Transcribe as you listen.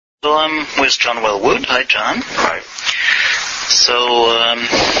So I'm with John Wellwood. Hi, John. Hi. So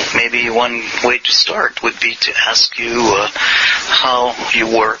maybe one way to start would be to ask you how you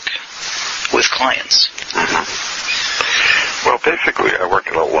work with clients. Mm-hmm. Well, basically, I work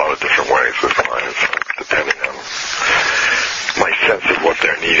in a lot of different ways with clients, depending on my sense of what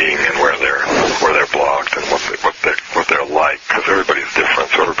they're needing and where they're blocked and what they're like. Because everybody's different,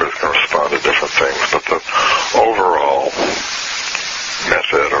 so everybody's going to respond to different things. But the overall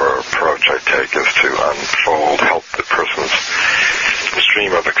method or approach I take is to help the person's stream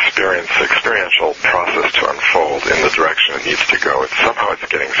of experiential process to unfold in the direction it needs to go. Somehow it's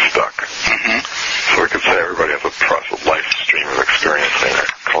getting stuck. Mm-hmm. So we could say everybody has a life stream of experiencing. I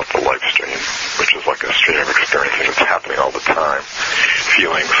call it the life stream, which is like a stream of experiencing that's happening all the time.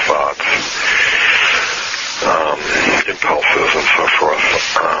 Feelings, thoughts, impulses, and so forth.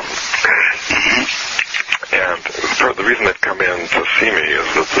 And the reason they've come in to see me is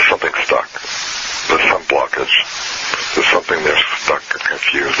that there's something stuck. There's some blockage. There's something they're stuck or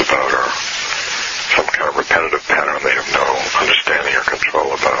confused about, or some kind of repetitive pattern they have no understanding or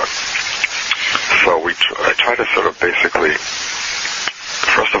control about. So I try to sort of basically,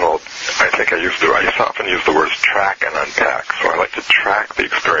 first of all, I often use the words track and unpack. So I like to track the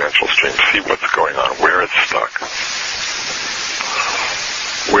experiential stream, see what's going on, where it's stuck,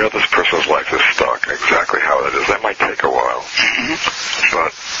 where this person's life is stuck, exactly how it is. That might take a while,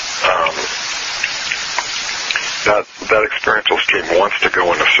 but that experiential stream wants to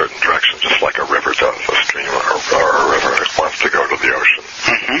go in a certain direction, just like a river does. A stream or a river wants to go to the ocean.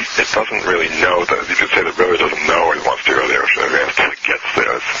 It doesn't really know that. You could say the river doesn't know it wants to go to the ocean. Until it gets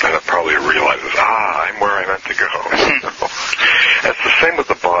there, then it probably realizes, I'm where I meant to go. It's the same with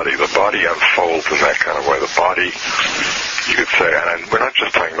the body. The body unfolds in that kind of way. The body, you could say, and we're not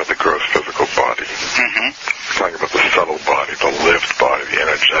just talking about the gross physical body. We're talking about the subtle body, the lived body, the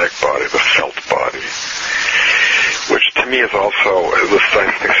energetic body, the felt body, which to me is also, I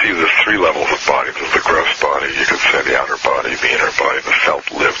see there's three levels of body. There's the gross body, you could say the outer body, the inner body, the felt,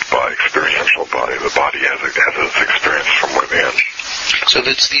 lived body, experiential body, the body as it's experienced from within. So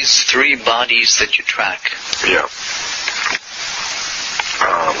that's these three bodies that you track. Yeah.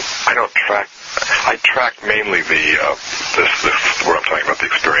 I track mainly where I'm talking about the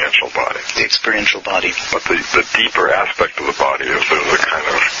experiential body. The experiential body. But the deeper aspect of the body is there's a kind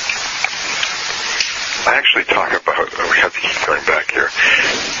of, I actually talk about, we have to keep going back here,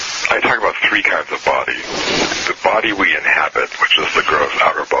 I talk about three kinds of body. The body we inhabit, which is the gross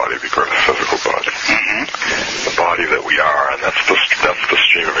outer body, the gross physical body. The body that we are, and that's the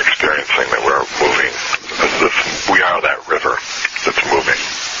stream of experiencing that we're moving. We are that river that's moving.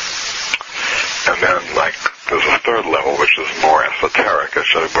 And then, there's a third level, which is more esoteric,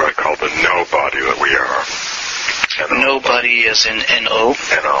 which is what I call the no body that we are. No body as in N-O?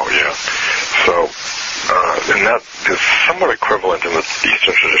 N-O, yeah. So, and that is somewhat equivalent in the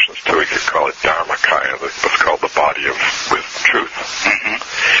Eastern traditions too. We could call it Dharmakaya, what's called the body with truth.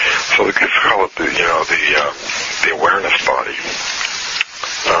 So we could call it the awareness body,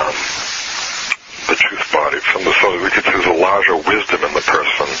 the truth body. So we could use a larger wisdom in the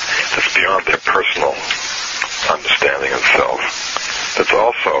person that's beyond their personal understanding of self, that's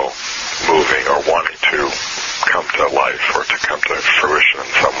also moving or wanting to come to life or to come to fruition in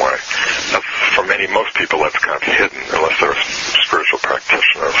some way. That's, for most people, that's kind of hidden unless they're a spiritual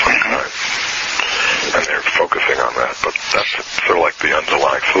practitioner of some kind. And they're focusing on that, but that's sort of like the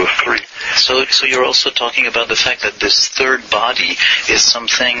underlying. So there's three. So you're also talking about the fact that this third body is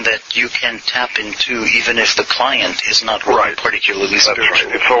something that you can tap into even if the client is not really particularly spiritual. That's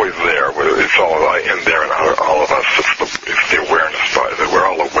right. It's always there. It's all in there in all of us. It's the awareness body that we're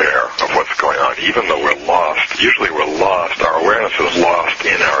all aware of what's going on. Even though we're lost, usually we're lost. Our awareness is lost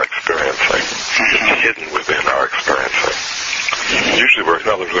in our experiencing. It's hidden within our experiencing. Usually we're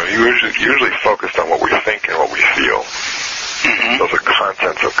usually focused on what we think and what we feel. Those are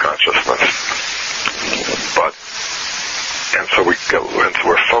contents of consciousness. And so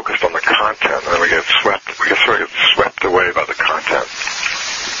we're focused on the content, and we get sort of swept away by the content.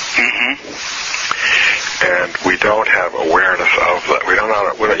 And we don't have awareness of that.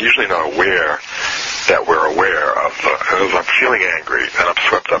 We're usually not aware that we're aware of as I'm feeling angry, and I'm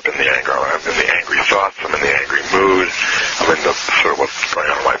swept up in the anger. I'm in the angry thoughts, I'm in the angry mood, I'm in the sort of what's going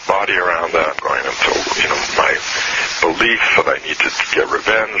on in my body around that, I'm going into, my beliefs that I need to get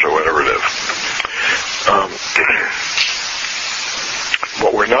revenge or whatever it is.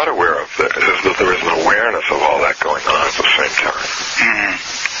 What we're not aware of is that there is an awareness of all that going on at the same time.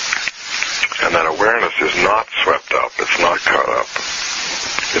 And that awareness is not swept up, it's not caught up.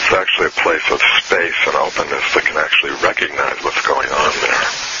 It's actually a place of space and openness that can actually recognize what's going on there.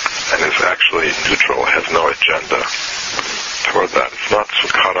 neutral, has no agenda toward that. It's not so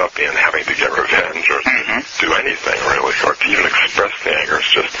caught up in having to get revenge or to do anything really, or to even express the anger.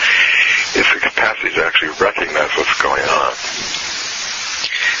 It's just it's the capacity to actually recognize what's going on.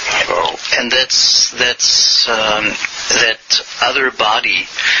 And that other body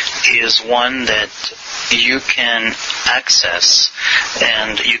is one that you can access,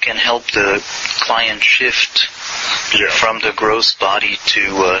 and you can help the client shift from the gross body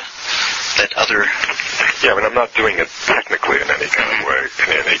to that other. Yeah, I mean, I'm not doing it technically in any kind of way,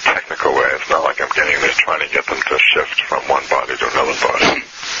 in any technical way. It's not like I'm trying to get them to shift from one body to another body.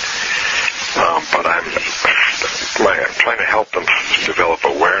 But I'm trying to help them develop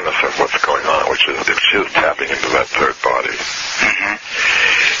awareness of what's going on, which is tapping into that third body.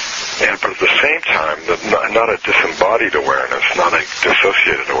 But at the same time, not a disembodied awareness, not a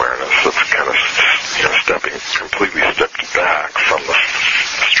dissociated awareness. That's kind of completely stepped back from the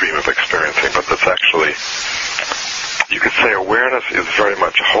stream of experiencing. But that's actually, you could say, awareness is very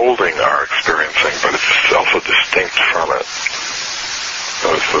much holding our experiencing, but it's also distinct from it.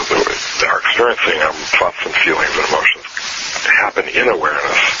 Our experiencing, our thoughts and feelings and emotions happen in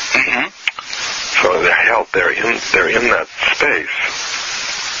awareness. So they're in that space,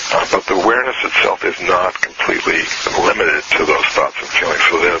 but the awareness itself is not completely limited to those thoughts and feelings.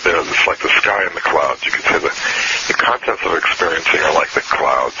 So it's like the sky and the clouds. You could say the contents of experiencing are like the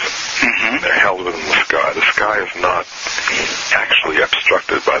clouds. They're held within the sky. The sky is not actually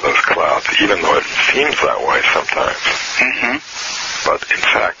obstructed by those clouds, even though it seems that way sometimes. But in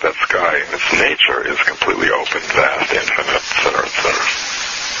fact, that sky in its nature is completely open, vast, infinite, etc., etc.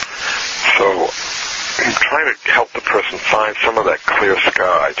 So I'm trying to help the person find some of that clear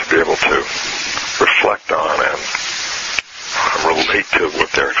sky to be able to reflect on and relate to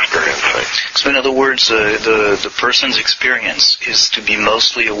what they're experiencing. So in other words, the person's experience is to be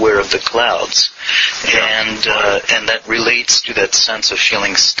mostly aware of the clouds, and that relates to that sense of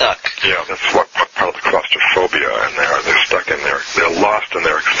feeling stuck. Yeah, that's what part of the claustrophobia, and they're stuck in there. They're lost in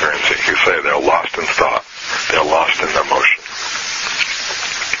their experiencing. You say they're lost in thought. They're lost in emotion.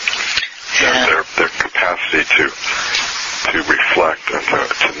 Their capacity to reflect and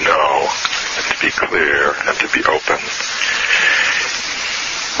to know and to be clear and to be open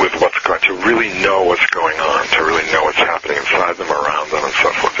with what's going, to really know what's going on, to really know what's happening inside them, around them, and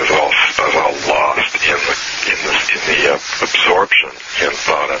so forth, is all lost in the absorption in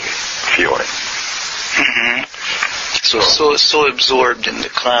thought and feeling. So absorbed in the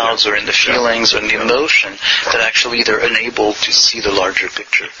clouds or in the feelings or in the emotion that actually they're unable to see the larger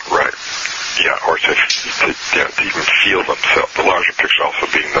picture. Right. Yeah, or to even feel themselves. The larger picture also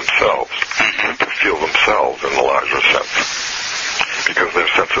being themselves. To feel themselves in the larger sense. Because their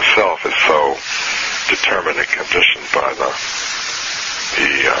sense of self is so determined and conditioned by the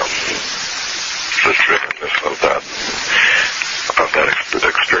drivenness of that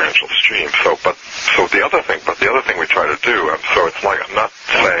experiential stream. The other thing we try to do. So it's like I'm not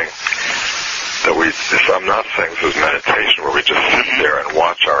saying this is meditation where we just sit there and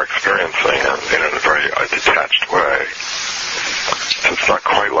watch our experiencing in a very detached way. So it's not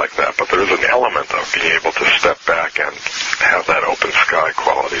quite like that, but there is an element of being able to step back and have that open sky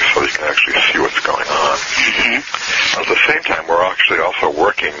quality so you can actually see what's going on. At the same time, we're actually also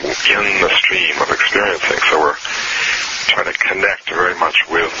working in the stream of experiencing, so we're trying to connect very much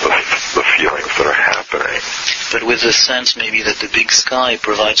with the feelings that are happening. But with the sense maybe that the big sky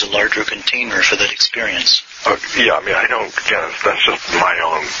provides a larger container for that experience. Yeah, I mean, that's just my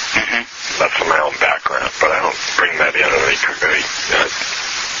own, that's my own background, but I don't bring that in any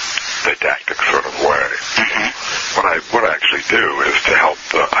didactic sort of way. What I actually do is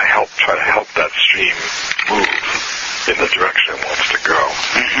try to help that stream move in the direction it wants to go.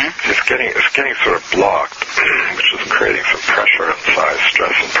 It's getting sort of blocked, which is creating some pressure inside,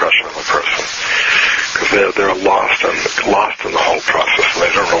 stress and pressure on the person, because they're lost in the whole process, and they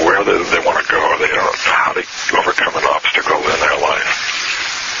don't know where they want to go, or they don't know how to overcome an obstacle in their life.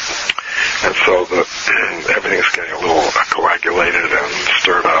 And so everything's getting a little coagulated and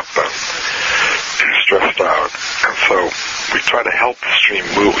stirred up and stressed out. And so we try to help the stream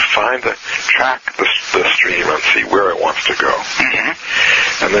move, track the stream and see where it wants to go.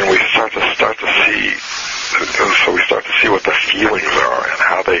 And then we start to see what the feelings are and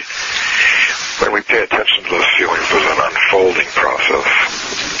how they, when we pay attention to those feelings, there's an unfolding process.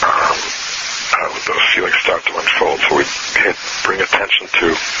 Those feelings start to unfold. So we bring attention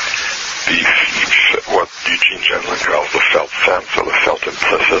to what Eugene Gendlin calls the felt sense, or the felt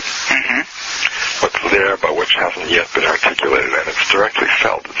implicit. What's there but which hasn't yet been articulated, and it's directly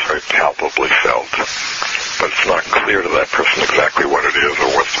felt, it's very palpably felt, but it's not clear to that person exactly what it is or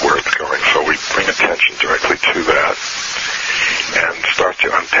where it's going, so we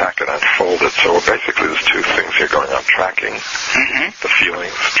unfold it. So basically there's two things here going on, tracking the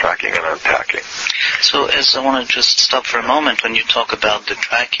feelings, tracking and unpacking. So as I want to just stop for a moment, when you talk about the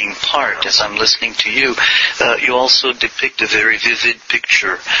tracking part, as I'm listening to you, you also depict a very vivid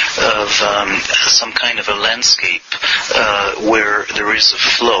picture of some kind of a landscape where there is a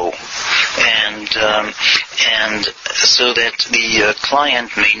flow, and so that the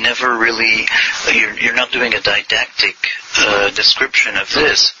client may never really, you're not doing a didactic description of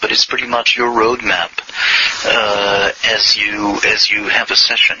this, but it's pretty much your roadmap as you have a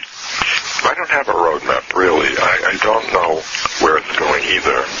session. I don't have a roadmap, really. I don't know where it's going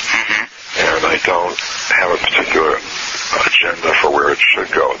either. And I don't have a particular agenda for where it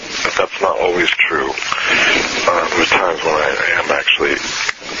should go. But that's not always true. There are times when I am actually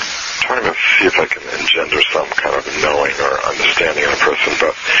trying to see if I can engender some kind of knowing or understanding in a person.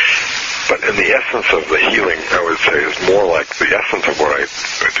 But in the essence of the healing, I would say, is more like the essence of what I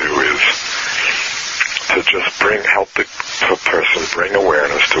do is to just help the person bring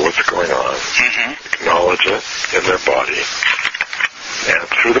awareness to what's going on, acknowledge it in their body, and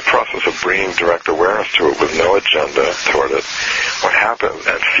through the process of bringing direct awareness to it with no agenda toward it, what happens,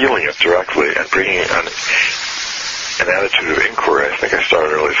 and feeling it directly and bringing an attitude of inquiry. I think I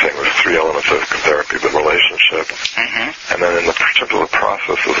started earlier saying there's three elements of therapy: the relationship, and then in the particular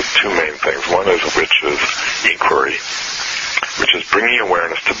process there's two main things. One is which is inquiry, which is bringing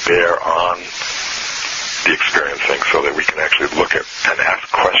awareness to bear on the experiencing so that we can actually look at and ask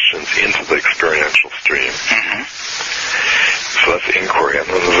questions into the experiential stream. So that's inquiry, and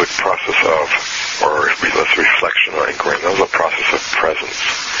then there's a process of, or that's reflection or inquiry, and there's a process of presence,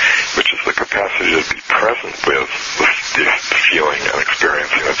 which is the capacity to be present with the feeling and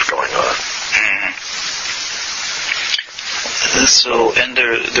experiencing that's going on. So, and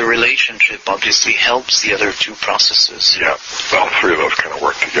the relationship obviously helps the other two processes. Yeah, all three of those kind of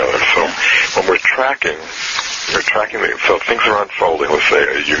work together. So when we're tracking so things are unfolding. Let's say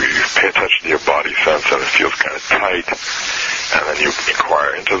you pay attention to your body sense and it feels kind of tight, and then you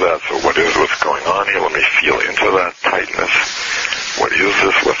inquire into that. So what's going on here? Let me feel into that tightness. What is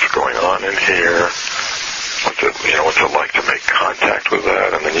this? What's going on in here? What's it like to make contact with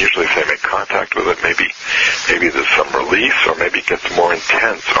that? And then usually if they make contact with it, maybe there's some release, or maybe it gets more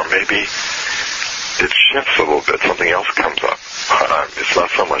intense, or maybe it shifts a little bit, something else comes up. It's not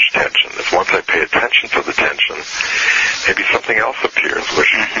so much tension. It's once I pay attention to the tension, maybe something else appears,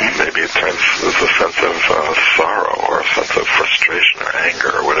 which maybe it turns as a sense of sorrow, or a sense of frustration or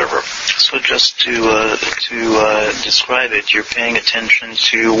anger or whatever. So just to describe it, you're paying attention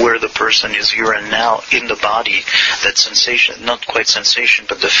to where the person is here and now in the body, that sensation, not quite sensation,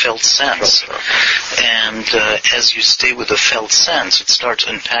 but the felt sense. And as you stay with the felt sense, it starts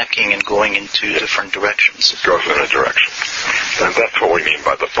unpacking and going into different directions. It goes in a direction. And that's what we mean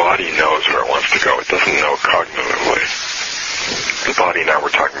by the body knows where it wants to go. It doesn't know cognitively. The body now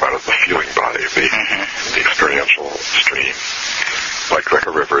we're talking about is the feeling body, the experiential stream. Like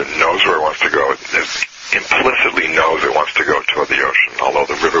a river, it knows where it wants to go. It implicitly knows it wants to go toward the ocean, although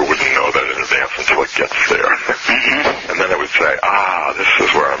the river wouldn't know that in advance until it gets there. And then it would say, this is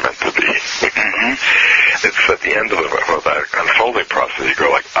where I'm meant to be. It's at the end of that unfolding process, you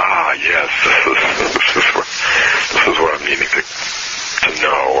go like, yes, this is what I'm needing to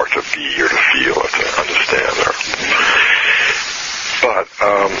know, or to be, or to feel, or to understand. But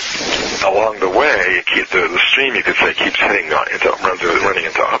along the way, the stream, you could say, keeps running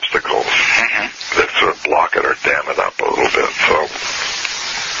into obstacles that sort of block it or dam it up a little bit. So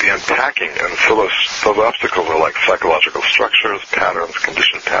the unpacking, and so those obstacles are like psychological structures, patterns,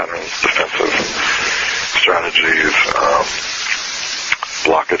 conditioned patterns, defensive strategies,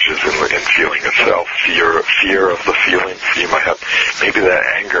 blockages in feeling itself, fear of the feeling. You might have, maybe that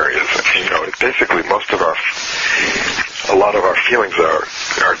anger is, basically a lot of our feelings are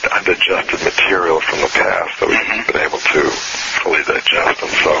undigested material from the past that we haven't been able to fully digest,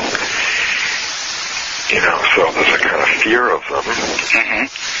 and so there's a kind of fear of them.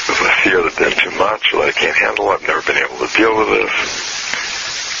 There's a fear that they're too much, or that I can't handle it, I've never been able to deal with this.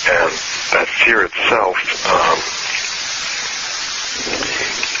 And that fear itself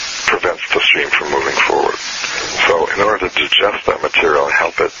prevents the stream from moving forward. So in order to digest that material and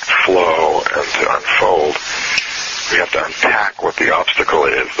help it flow and to unfold, we have to unpack what the obstacle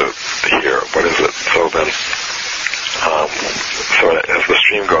is, what is it? So then, as the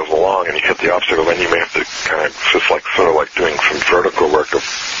stream goes along and you hit the obstacle, then you may have to kind of, sort of like doing some vertical work of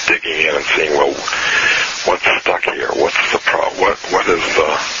digging in and seeing, what's stuck here? What's the problem?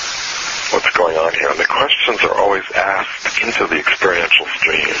 What's going on here? And the questions are always asked into the experiential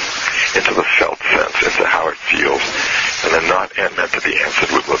stream, into the felt sense, into how it feels, and then not not meant to be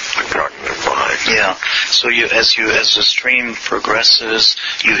answered with the cognitive mind. Yeah. So as the stream progresses,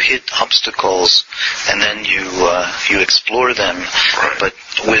 you hit obstacles, and then you explore them, Right. but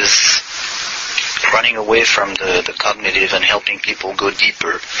with running away from the cognitive and helping people go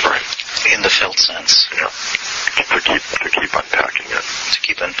deeper in the felt sense. Yeah. To keep unpacking it. To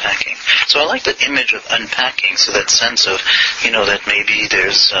keep unpacking. So I like that image of unpacking, so that sense of, that maybe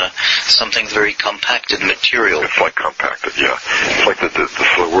there's something very compacted material. It's like compacted, yeah. It's like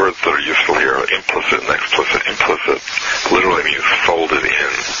the words that are useful here, implicit and explicit. Implicit literally means folded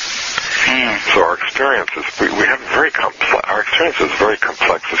in. So our experience is, we have our experience is very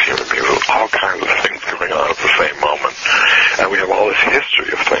complex as human beings, with all kinds of things going on at the same moment. And we have all this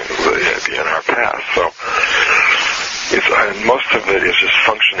history of things in our past. So, and most of it is just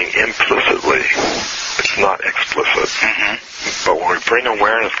functioning implicitly. It's not explicit. But when we bring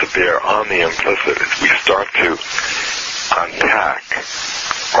awareness to bear on the implicit, we start to unpack,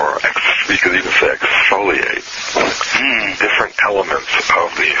 or you could even say exfoliate, different elements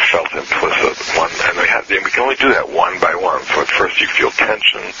of the felt implicit. And we can only do that one by one. So at first you feel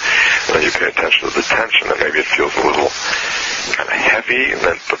tension, and then you pay attention to the tension, and maybe it feels a little kind of heavy,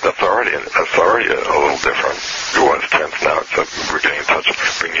 but that's already a little different. It was tense, now we're getting in touch,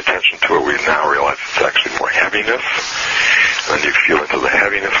 bringing attention to it. We now realize it's actually more heaviness. And then you feel into the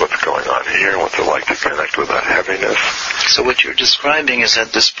heaviness, what's going on here, what's it like to connect with that heaviness. So what you're describing is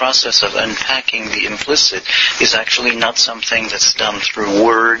that this process of unpacking the implicit is actually not something that's done through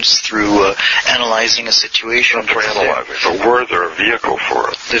words, through analyzing a situation. Not for analyzing. The words are a vehicle for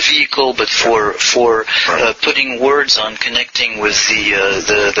it. The vehicle, but for putting words on, connecting with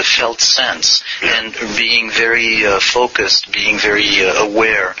the felt sense, and being very focused, being very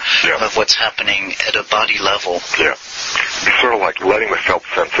aware of what's happening at a body level. Yeah. It's sort of like letting the felt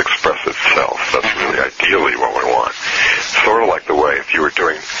sense express itself. That's really ideally what we want. Sort of like the way if you were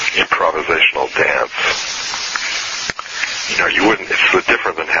doing improvisational dance, you wouldn't. It's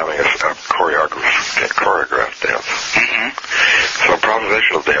different than having a choreographed dance. So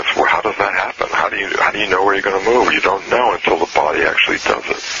improvisational dance, well, how does that happen? How do you know where you're going to move? You don't know until the body actually does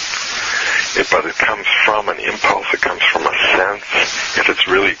it. But it comes from an impulse. It comes from a sense. If it's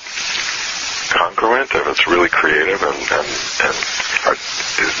really congruent, if it's really creative, and if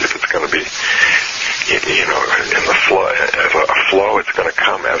it's going to be, in the flow, as a flow, it's going to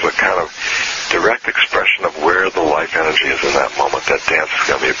come as a kind of direct expression of where the life energy is in that moment. That dance is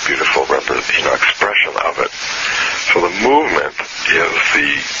going to be a beautiful expression of it. So the movement is the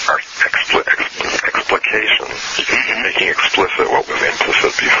explication, making explicit what was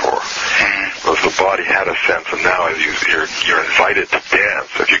implicit before. Because the body had a sense, and now as you're invited to dance,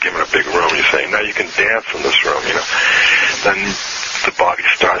 if you're given a big room, you're saying, now you can dance in this room, then the body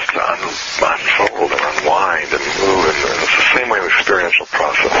starts to unfold and unwind and move, and it's the same way with experiential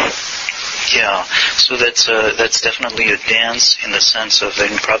process. Yeah, so that's definitely a dance in the sense of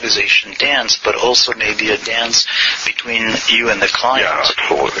an improvisation dance, but also maybe a dance between you and the client. Yeah,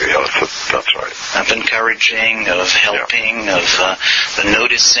 absolutely. Yeah, that's right. Of encouraging, of helping, of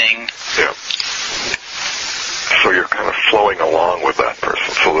noticing. Yeah. So you're kind of flowing along with that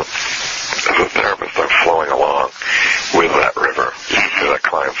person. So as a therapist, I'm flowing along with that river, that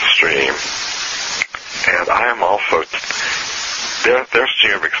client's stream. And I am also... Their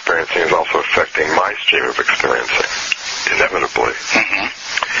stream of experiencing is also affecting my stream of experiencing, inevitably.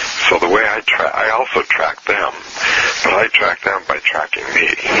 So the way I also track them, but I track them by tracking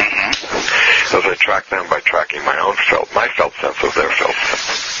me. As I track them by tracking my felt sense of their felt sense.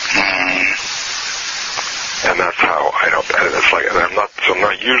 And that's how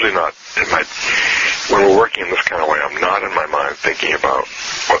when we're working in this kind of way, I'm not in my mind thinking about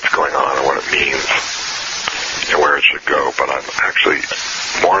what's going on and what it means and where it should go, but I'm actually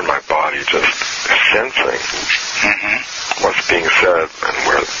more in my body just sensing what's being said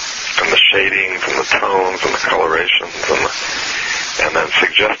and the shadings and the tones and the colorations and then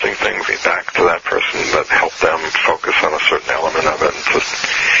suggesting things back to that person that help them focus on a certain element of it.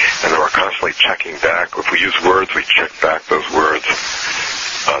 And then we're constantly checking back. If we use words, we check back those words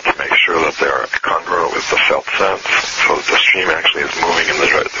to make sure that they're congruent with the felt sense, so that the stream actually is moving in the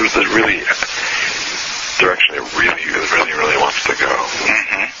direction it really wants to go.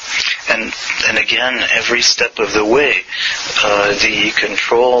 And again, every step of the way, the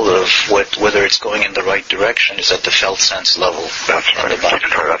control of whether it's going in the right direction is at the felt sense level. That's right.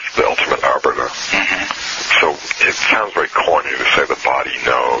 That's the ultimate arbiter. So it sounds very corny to say the body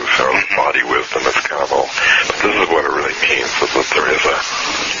knows or body wisdom. It's kind of but this is what it really means, is that there is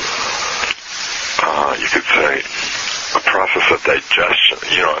you could say, a process of digestion.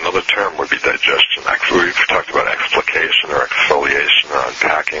 Another term would be digestion. We've talked about explication or exfoliation or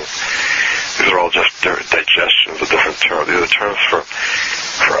unpacking. These are all just digestions, a different term. These are terms for a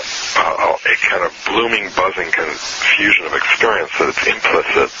kind of blooming, buzzing confusion of experience that it's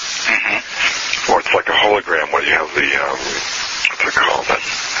implicit, or it's like a hologram where you have the, what's it called? I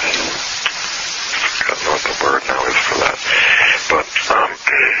don't know what the word now is for that. But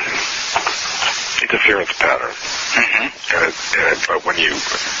interference pattern. But when you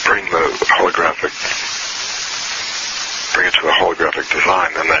bring it to a holographic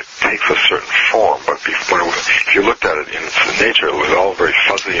design, then that takes a certain form. But if you looked at it in its nature, it was all very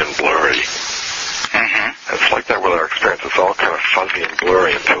fuzzy and blurry. It's like that with our experience. It's all kind of fuzzy and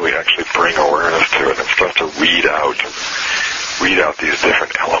blurry until we actually bring awareness to it and start to weed out these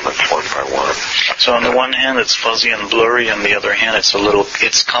different elements one by one. So on the one hand, it's fuzzy and blurry, on the other hand, it's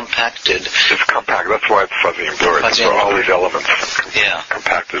compacted. It's compact. That's why it's fuzzy and blurry. All these elements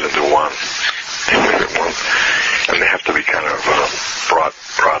compacted into one. And they have to be kind of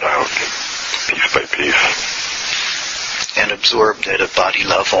brought out piece by piece. And absorbed at a body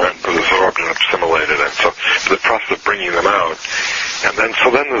level. Right, absorbed and assimilated. And so the process of bringing them out. And then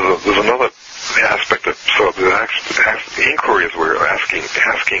there's another aspect of, so the inquiry is we're asking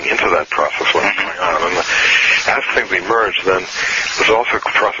into that process what's going on. And as things emerge, then there's also a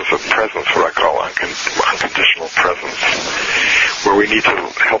process of presence, what I call unconditional presence, where we need to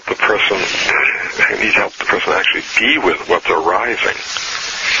help the person actually be with what's arising.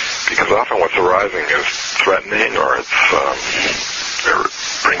 Because often what's arising is threatening, or it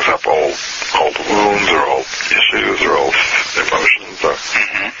brings up old wounds or old issues or old emotions or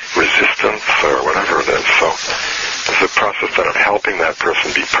resistance or whatever it is. So there's a process then of helping that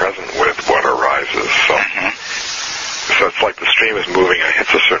person be present with what arises. So it's like the stream is moving and it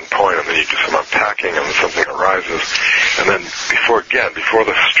hits a certain point, and then you do some unpacking and something arises. And then before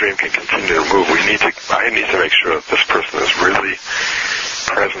the stream can continue to move, I need to make sure that this person is really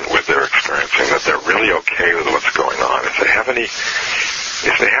present with their experiencing, that they're really okay with what's going on. If they have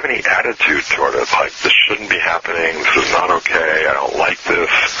any attitude toward it, like this shouldn't be happening, this is not okay, I don't like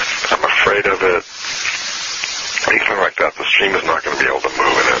this, I'm afraid of it, anything like that, the stream is not going to be able to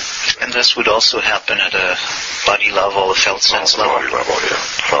move in it. And this would also happen at a body level, a felt sense level. Body level, yeah.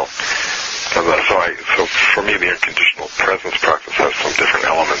 So for me, the unconditional presence practice has some different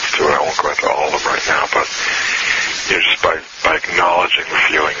elements to it. I won't go into all of them right now, but just by acknowledging the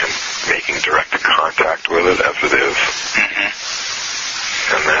feeling and making direct contact with it as it is,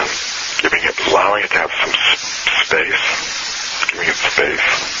 and then allowing it to have some space, giving it space,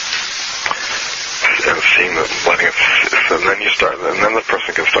 and seeing that, letting it, and then the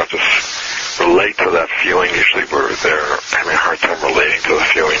person can start to relate to that feeling. Usually they're having a hard time relating to the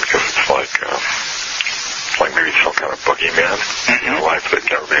feeling because it's like maybe some kind of boogeyman in your life that you'd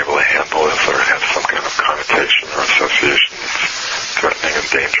never be able to handle this, or it has some kind of connotation or association that's threatening and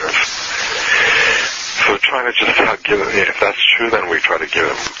dangerous. So trying to just give it, if that's true, then we try to give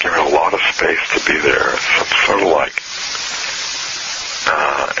it a lot of space to be there. It's sort of like,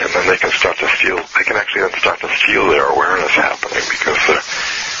 and then they can actually then start to feel their awareness happening, because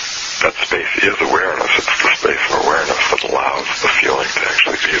that space is awareness. It's the space of awareness that allows the feeling to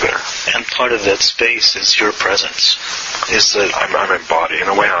actually be there. And part of that space is your presence. I'm embodying, in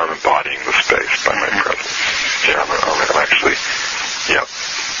a way I'm embodying the space by my presence. Yeah, I'm actually,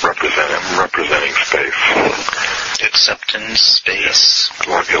 representing space. Acceptance, space.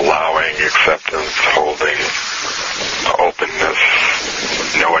 Like allowing, acceptance, holding, openness,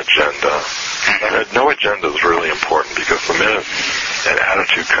 no agenda. No agenda is really important, because the minute an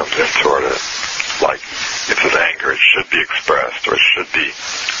attitude comes in toward it, like it's an anger, it should be expressed, or it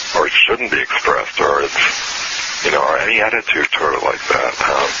shouldn't be expressed, or it's, or any attitude toward it like that,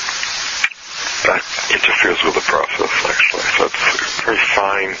 that interferes with the process, actually. So it's a very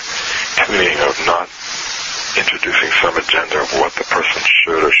fine tuning of not introducing some agenda of what the person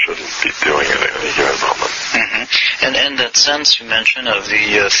should or shouldn't be doing at any given moment. And in that sense, you mentioned of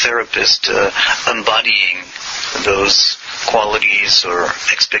the therapist embodying those qualities or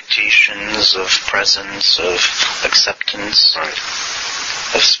expectations of presence, of acceptance,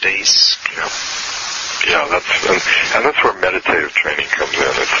 of space. Yeah, that's where meditative training comes in.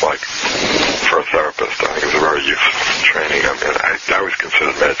 It's like, for a therapist, I think it's a very useful training. I mean, I always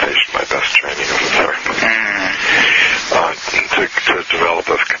considered meditation my best training as a therapist. To develop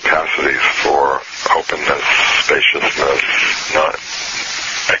those capacities for openness, spaciousness,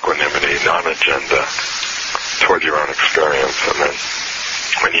 equanimity, non-agenda toward your own experience, and then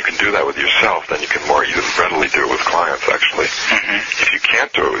when you can do that with yourself, then you can more readily do it with clients, actually. If you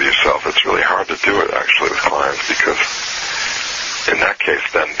can't do it with yourself, it's really hard to do it, actually, with clients, because in that case,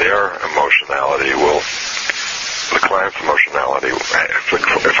 then their emotionality will, the client's emotionality, if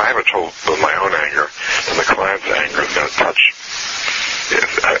I have a trouble with my own anger, then the client's anger is going to touch,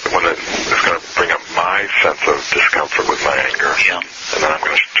 it's going to bring up my sense of discomfort with my anger. Yeah. And then I'm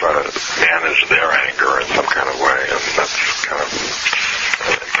going to try to manage their anger in some kind of way, and that's kind of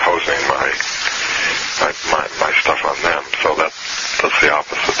imposing my stuff on them. So that's the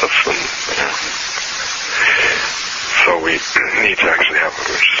opposite. So we need to actually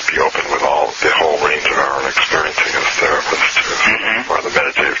just be open with the whole range of our own experiencing as therapists too. Or the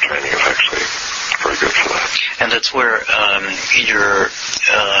meditative training is actually very good for that. And that's where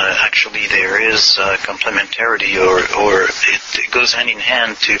actually there is complementarity, or it goes hand in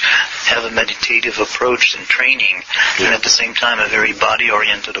hand to have a meditative approach in training, and at the same time a very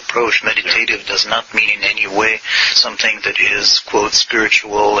body-oriented approach. Meditative does not mean in any way something that is, quote,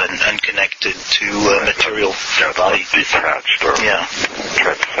 spiritual and unconnected to material body. Detached or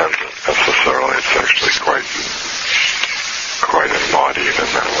transcendent necessarily. It's actually quite embodied, and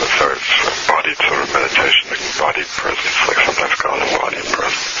then it's embodied sort of meditation, embodied presence, like sometimes called embodied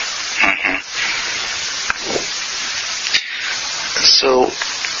presence. So,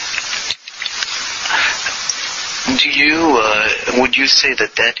 would you say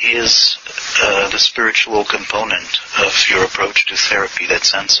that is the spiritual component of your approach to therapy, that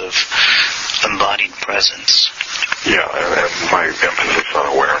sense of embodied presence? Yeah, and my emphasis on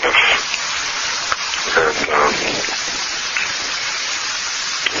awareness.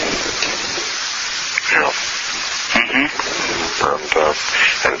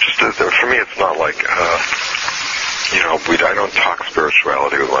 And just for me, it's not like I don't talk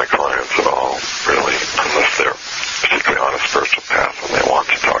spirituality with my clients at all, really, unless they're particularly on a spiritual path and they want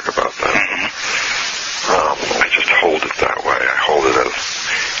to talk about that. I just hold it that way. I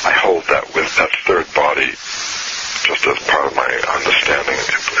hold that with that third body just as part of my understanding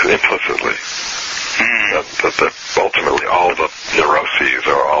implicitly. That ultimately all the neuroses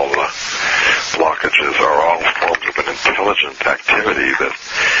or all the blockages are all forms of an intelligent activity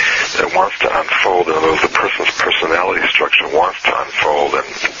that wants to unfold, and the person's personality structure wants to unfold and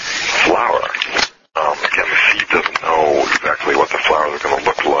flower. Again, the seed doesn't know exactly what the flowers are going to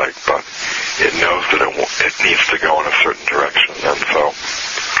look like, but it knows that it needs to go in a certain direction, and so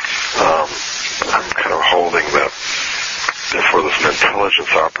I'm kind of holding that. Therefore, there's an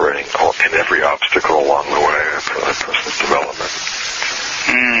intelligence operating in every obstacle along the way in a person's development.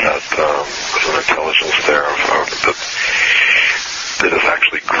 That there's an intelligence there that is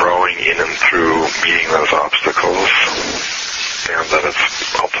actually growing in and through meeting those obstacles, and that it's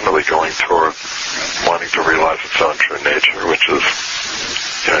ultimately going toward wanting to realize its own true nature, which is,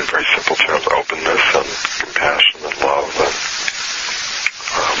 in very simple terms, openness and compassion and love and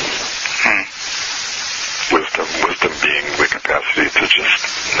wisdom being the capacity to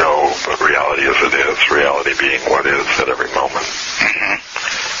just know what reality as it is, reality being what is at every moment.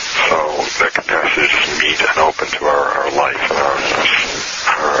 So that capacity to just meet and open to our life and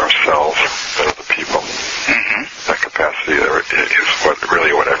ourselves and other people. That capacity is what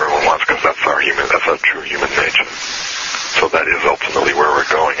everyone wants, because that's our true human nature. So that is ultimately where we're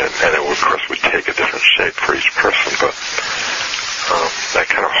going, and it of course would take a different shape for each person, but I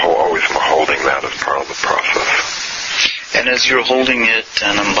kind of always am holding that as part of the process. And as you're holding it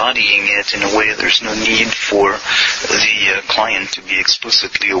and embodying it in a way, there's no need for the client to be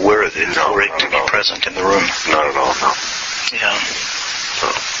explicitly aware of it, or it to be present in the room. Not at all, no. Yeah.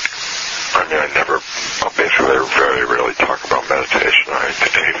 I mean, I'll basically very rarely talk about meditation or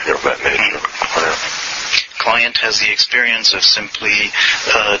anything of that nature with clients. Client has the experience of simply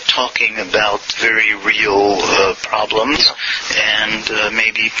talking about very real problems and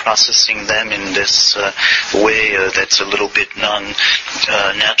maybe processing them in this way that's a little bit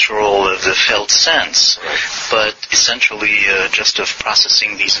non-natural of the felt sense, but essentially just of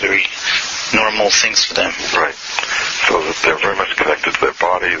processing these very normal things for them. Right. So that they're very much connected to their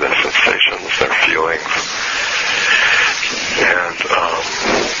body, their sensations, their feelings. And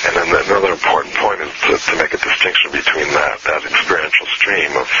then another important point is to make a distinction between that experiential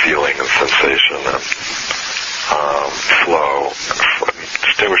stream of feeling and sensation and flow,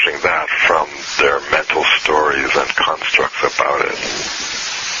 distinguishing that from their mental stories and constructs about it.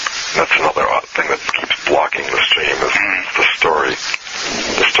 That's another thing that keeps blocking the stream is the story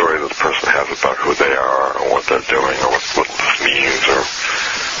that the person has about who they are or what they're doing or what this means or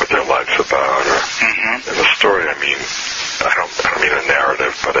what their life's about. Or in the story, I don't mean a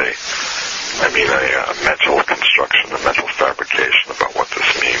narrative, but a a mental construction, a mental fabrication about what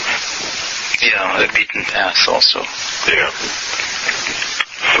this means. Yeah, a beaten path also. Yeah.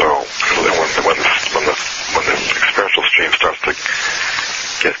 So when the experiential stream starts to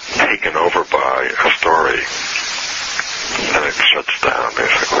get taken over by a story, then it shuts down.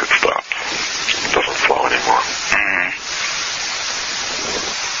 Basically, it stops. It doesn't flow anymore. Mm.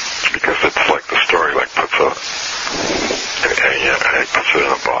 Because it's like the story puts it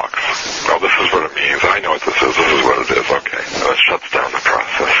in a box. Well, this is what it means. I know what this is. This is what it is. Okay. So it shuts down the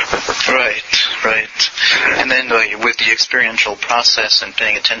process. Right. And then with the experiential process and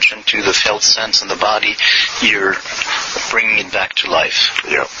paying attention to the felt sense in the body, you're bringing it back to life.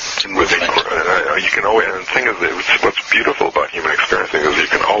 Yeah. To movement. You can always, and the thing is, what's beautiful about human experiencing is you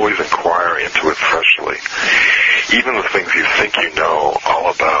can always inquire into it freshly. Even the things you think you know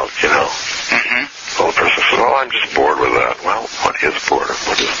all about, Mm-hmm. Well, the person says, I'm just bored with that. Well, what is boredom?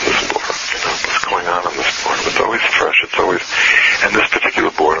 What is this boredom? What's going on in this boredom? It's always fresh. And this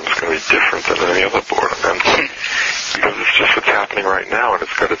particular boredom is going to be different than any other boredom. And because it's just what's happening right now, and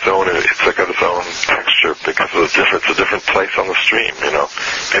it's got its own texture because it's a different place on the stream,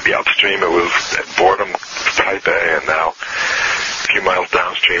 Maybe upstream it was boredom type A, and now a few miles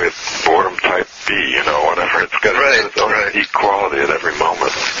downstream it's boredom type B, whatever. It's got its own equality at every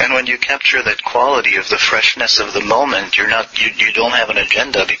moment. And when you capture that quality of the freshness of the moment, you don't have an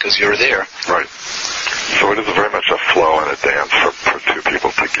agenda because you're there. Right. So it is very much a flow and a dance for two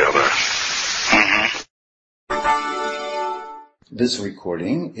people together. Mm-hmm. This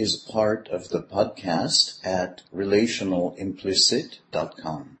recording is part of the podcast at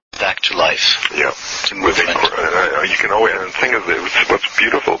relationalimplicit.com. Back to life. Yeah. To movement. You can always, and the thing is, what's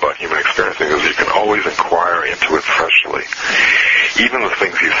beautiful about human experiencing is you can always inquire into it freshly. Even the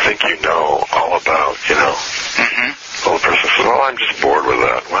things you think you know all about, Mm-hmm. Well, the person says, I'm just bored with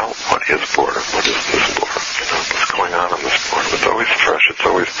that. Well, what is boredom? What is this boredom? What's going on in this boredom? It's always fresh.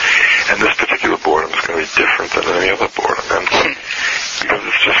 And this particular boredom is going to be different than any other boredom. And because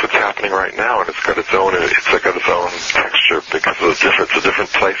it's just what's happening right now, and it's got its own texture because it's a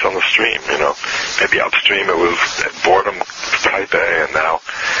different place on the stream, Maybe upstream it was boredom type A, and now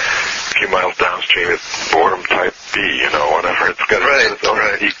a few miles downstream it's boredom type B, whatever. It's got its own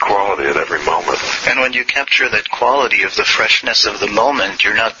equality at every moment. And when you capture that quality of the freshness of the moment,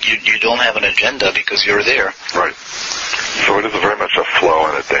 you don't have an agenda because you're there. Right. So it is very much a flow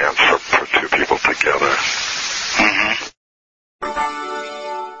and a dance for two people together. Mm-hmm.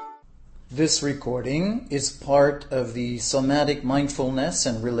 This recording is part of the Somatic Mindfulness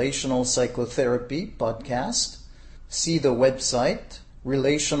and Relational Psychotherapy podcast. See the website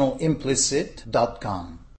relationalimplicit.com.